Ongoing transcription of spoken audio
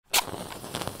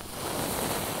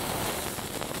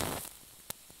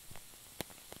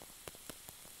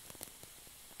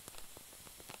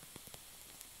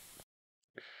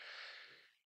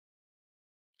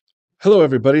Hello,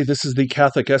 everybody. This is the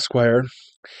Catholic Esquire.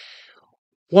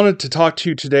 Wanted to talk to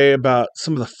you today about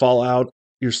some of the fallout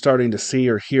you're starting to see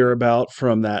or hear about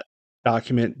from that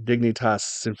document, Dignitas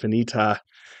Infinita.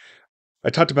 I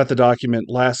talked about the document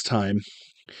last time.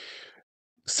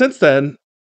 Since then,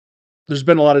 there's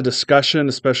been a lot of discussion,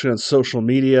 especially on social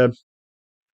media,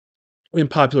 in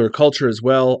popular culture as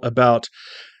well, about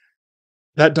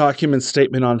that document's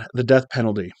statement on the death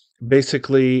penalty.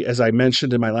 Basically, as I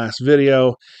mentioned in my last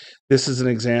video, this is an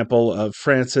example of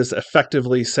Francis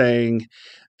effectively saying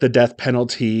the death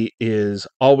penalty is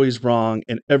always wrong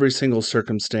in every single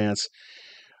circumstance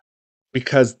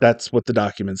because that's what the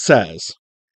document says.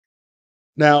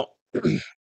 Now,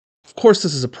 of course,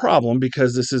 this is a problem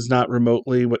because this is not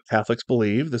remotely what Catholics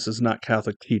believe. This is not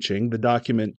Catholic teaching. The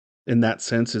document, in that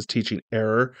sense, is teaching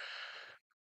error,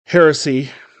 heresy.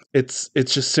 It's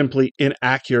just simply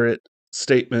inaccurate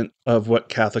statement of what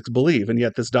Catholics believe, and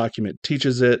yet this document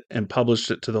teaches it and published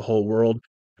it to the whole world,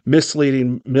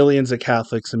 misleading millions of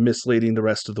Catholics and misleading the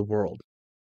rest of the world.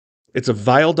 It's a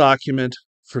vile document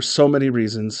for so many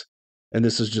reasons, and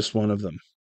this is just one of them.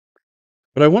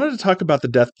 But I wanted to talk about the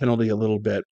death penalty a little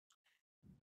bit.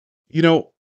 You know,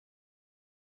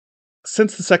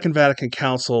 since the Second Vatican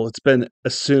Council, it's been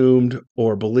assumed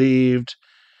or believed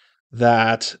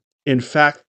that, in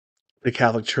fact, the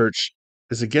Catholic Church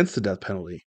is against the death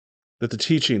penalty, that the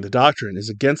teaching, the doctrine is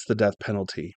against the death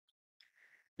penalty.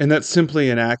 And that's simply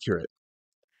inaccurate.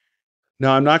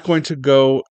 Now, I'm not going to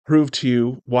go prove to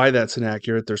you why that's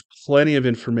inaccurate. There's plenty of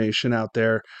information out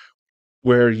there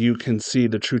where you can see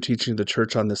the true teaching of the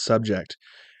church on this subject.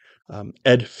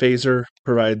 Ed Fazer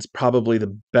provides probably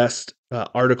the best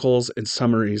articles and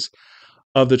summaries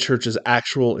of the church's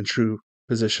actual and true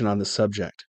position on this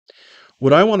subject.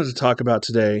 What I wanted to talk about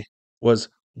today was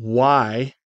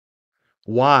why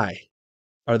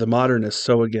are the modernists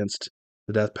so against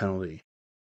the death penalty?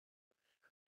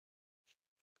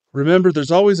 Remember,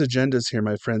 there's always agendas here,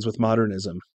 my friends, with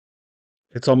modernism.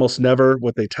 It's almost never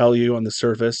what they tell you on the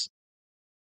surface.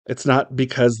 It's not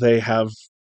because they have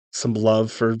some love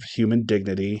for human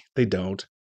dignity. They don't.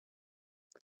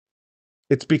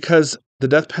 It's because the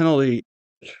death penalty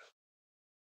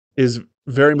is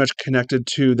very much connected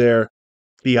to their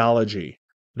theology,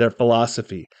 their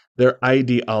philosophy, their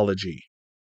ideology,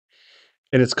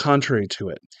 and it's contrary to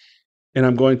it. And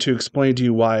I'm going to explain to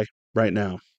you why right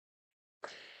now.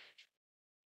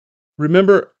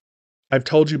 Remember, I've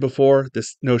told you before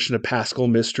this notion of Paschal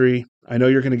mystery. I know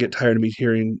you're going to get tired of me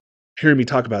hearing me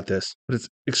talk about this, but it's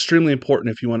extremely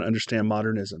important if you want to understand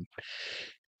modernism.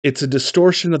 It's a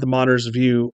distortion of the modernist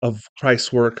view of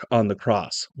Christ's work on the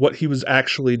cross, what he was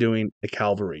actually doing at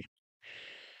Calvary.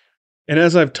 And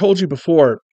as I've told you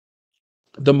before,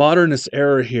 the modernist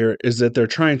error here is that they're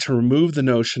trying to remove the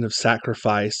notion of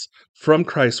sacrifice from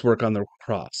Christ's work on the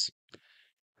cross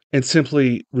and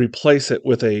simply replace it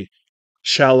with a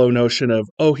shallow notion of,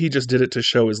 oh, he just did it to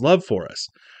show his love for us.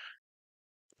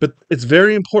 But it's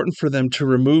very important for them to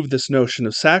remove this notion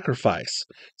of sacrifice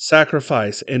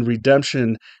and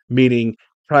redemption, meaning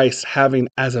Christ having,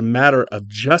 as a matter of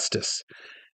justice,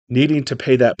 needing to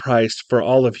pay that price for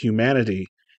all of humanity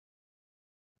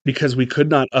because we could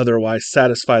not otherwise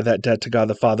satisfy that debt to God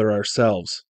the Father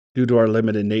ourselves due to our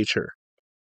limited nature.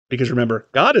 Because remember,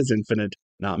 God is infinite,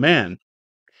 not man.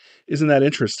 Isn't that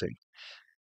interesting?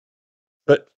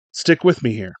 But stick with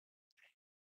me here.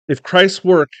 If Christ's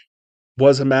work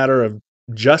was a matter of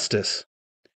justice,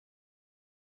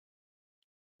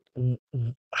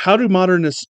 how do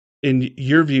modernists, in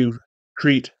your view,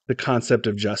 treat the concept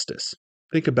of justice?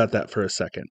 Think about that for a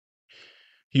second.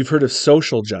 You've heard of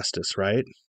social justice, right?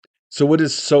 So what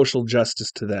is social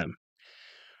justice to them?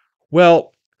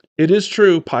 Well, it is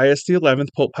true,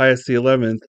 Pope Pius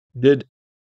XI did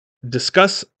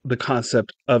discuss the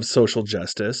concept of social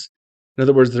justice. In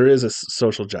other words, there is a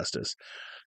social justice.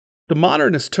 The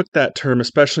modernists took that term,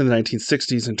 especially in the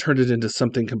 1960s, and turned it into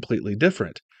something completely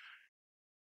different.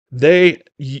 They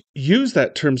use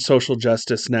that term social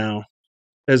justice now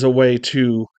as a way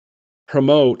to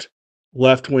promote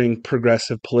left-wing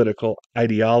progressive political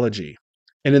ideology.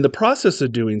 And in the process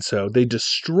of doing so, they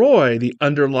destroy the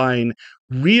underlying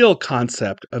real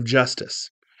concept of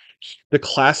justice. The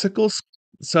classical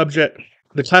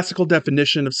the classical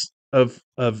definition of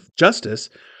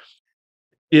justice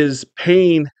is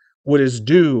paying what is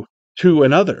due to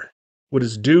another. What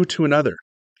is due to another.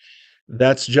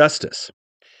 That's justice.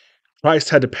 Christ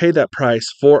had to pay that price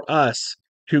for us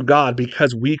to God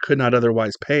because we could not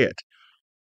otherwise pay it.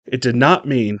 It did not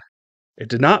mean,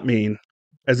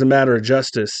 as a matter of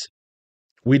justice,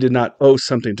 we did not owe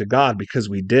something to God because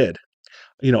we did.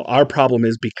 Our problem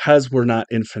is because we're not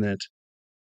infinite,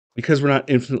 because we're not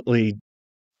infinitely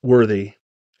worthy,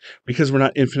 because we're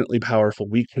not infinitely powerful,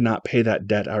 we cannot pay that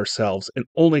debt ourselves, and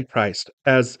only Christ,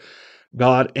 as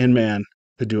God and man,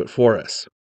 could do it for us.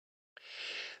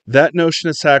 That notion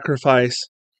of sacrifice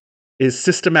is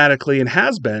systematically and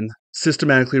has been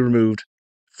systematically removed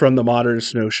from the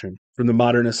modernist notion, from the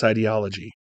modernist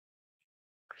ideology.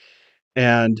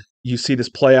 And you see this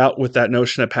play out with that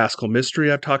notion of Paschal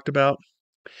mystery I've talked about.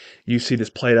 You see this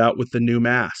played out with the new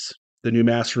Mass. The new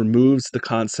Mass removes the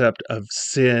concept of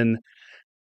sin,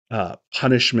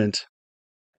 punishment,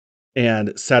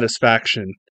 and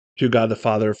satisfaction to God the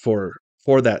Father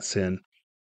for that sin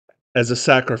as a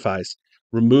sacrifice,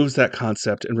 removes that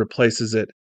concept and replaces it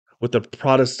with a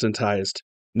Protestantized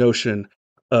notion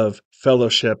of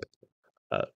fellowship,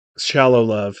 uh, shallow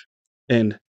love,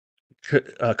 and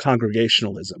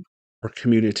congregationalism or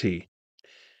community.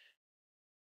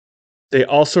 They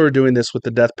also are doing this with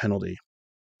the death penalty,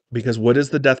 because what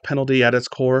is the death penalty at its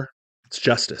core? It's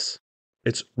justice.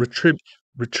 It's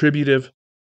retributive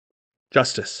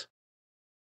justice.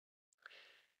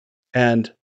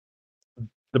 And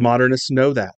the modernists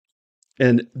know that,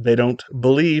 and they don't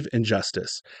believe in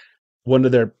justice. One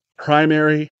of their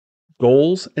primary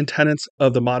goals and tenets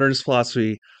of the modernist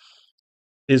philosophy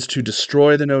is to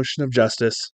destroy the notion of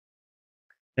justice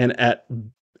and at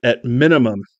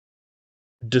minimum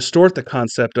distort the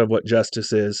concept of what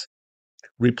justice is,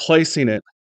 replacing it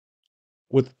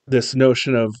with this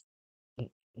notion of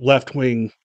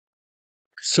left-wing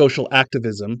social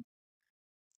activism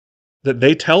that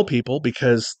they tell people,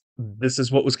 because this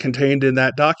is what was contained in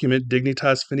that document,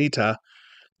 dignitas finita,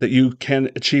 that you can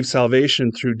achieve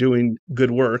salvation through doing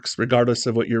good works, regardless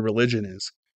of what your religion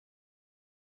is.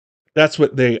 That's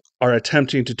what they are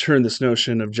attempting to turn this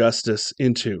notion of justice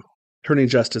into, turning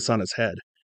justice on its head.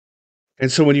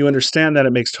 And so when you understand that,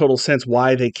 it makes total sense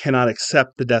why they cannot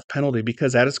accept the death penalty,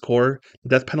 because at its core, the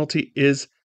death penalty is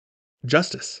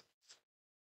justice.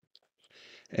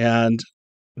 And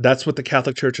that's what the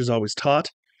Catholic Church has always taught.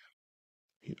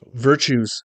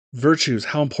 Virtues, virtues,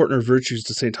 how important are virtues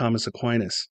to St. Thomas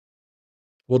Aquinas?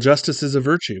 Well, justice is a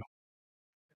virtue,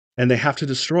 and they have to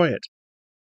destroy it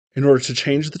in order to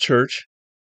change the church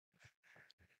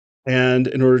and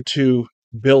in order to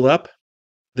build up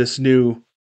this new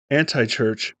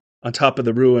anti-church on top of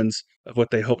the ruins of what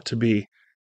they hope to be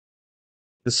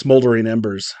the smoldering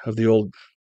embers of the old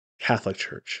Catholic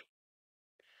Church.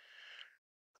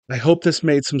 I hope this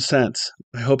made some sense.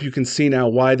 I hope you can see now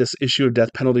why this issue of death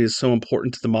penalty is so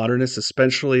important to the modernists,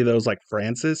 especially those like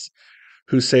Francis,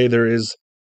 who say there is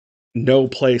no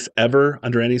place ever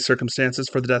under any circumstances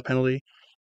for the death penalty.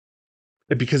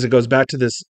 Because it goes back to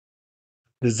this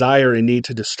desire and need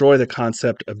to destroy the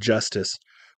concept of justice,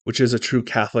 which is a true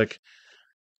Catholic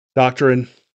doctrine,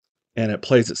 and it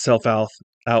plays itself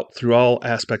out through all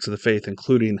aspects of the faith,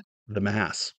 including the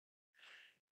Mass.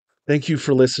 Thank you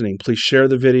for listening. Please share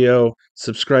the video,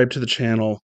 subscribe to the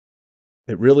channel.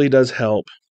 It really does help.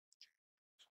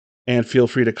 And feel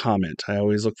free to comment. I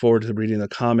always look forward to reading the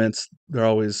comments. They're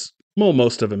always, well,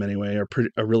 most of them anyway,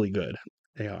 are really good.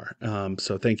 They are.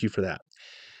 So thank you for that.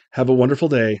 Have a wonderful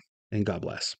day, and God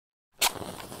bless.